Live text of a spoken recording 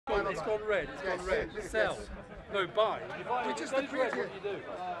It's gone red. It's gone red. Sell. No, buy. We just agreed here.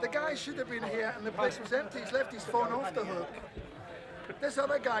 The guy should have been here and the place was empty. He's left his phone off the hook. This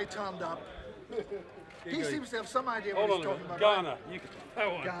other guy turned up. He seems to have some idea what he's talking about. Ghana. You can,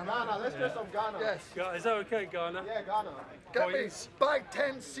 that one. Ghana. Let's go some Ghana. Yes. Is that okay, Ghana? Yeah, Ghana. Get me, buy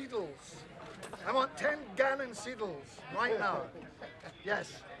 10 seedles. I want 10 Ghanan seedles right now.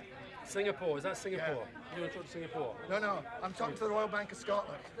 Yes. Singapore. Is that Singapore? Yeah. You want to talk to Singapore? No. I'm talking to the Royal Bank of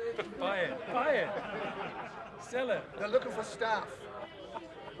Scotland. Buy it. Buy it. Sell it. They're looking for staff.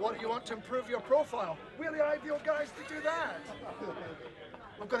 What do you want to improve your profile? We're the ideal guys to do that.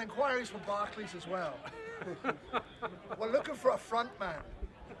 We've got inquiries from Barclays as well. We're looking for a front man.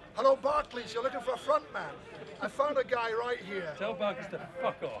 Hello Barclays, you're looking for a front man. I found a guy right here. Tell Barclays to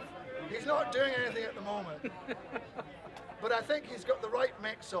fuck off. He's not doing anything at the moment. But I think he's got the right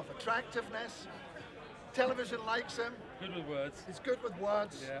mix of attractiveness. Television likes him. Good with words. He's good with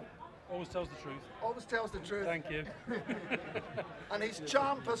words. Yeah. Always tells the truth. Always tells the truth. Thank you. And he's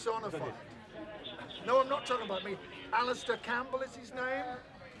charm personified. No, I'm not talking about me. Alastair Campbell is his name.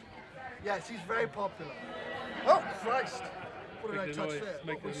 Yes, he's very popular. Oh, Christ! What did I touch there?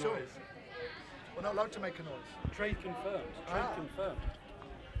 Make What we the saw. noise. We're not allowed to make a noise. Trade confirmed. Trade confirmed.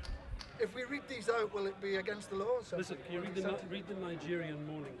 If we read these out, will it be against the law or something? Listen, can you read the Nigerian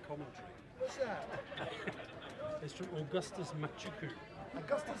morning commentary? What's that? It's from Augustus Machuku.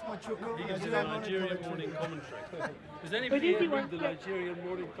 Augustus Machuku. He gives you the Nigerian morning commentary. Does anybody here read the Nigerian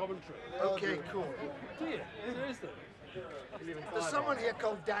morning commentary? Okay, cool. Do you? There is there. There's someone here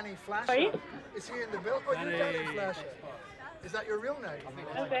called Danny Flasher. Sorry? Is he in the bill? Oh, you're Danny Flasher. Is that your real name?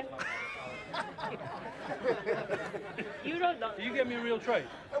 Okay. You don't know. Do you get me a real trade?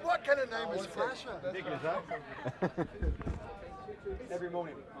 And what kind of name is Flasher? Every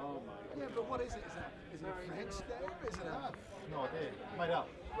morning. Yeah, but what is it? Is it a French name? Is it a... No idea. Made up.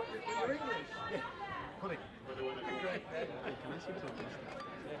 You're English? Yeah. Pudding. Great.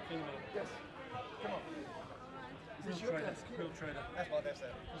 Yes. Come on. Is this your desk here? Real trader. That's my desk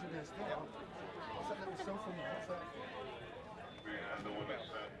there. Is it this? Yeah. What's that little sofa? What's that?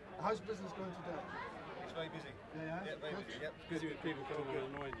 How's business going today? It's very busy. Yeah. Yeah, very busy. Yep. Busy with people coming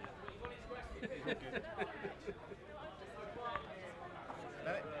and annoying you.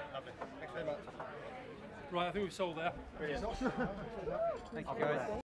 Lovely. Thanks very much. Right, I think we've sold there. Brilliant. Thank you, guys.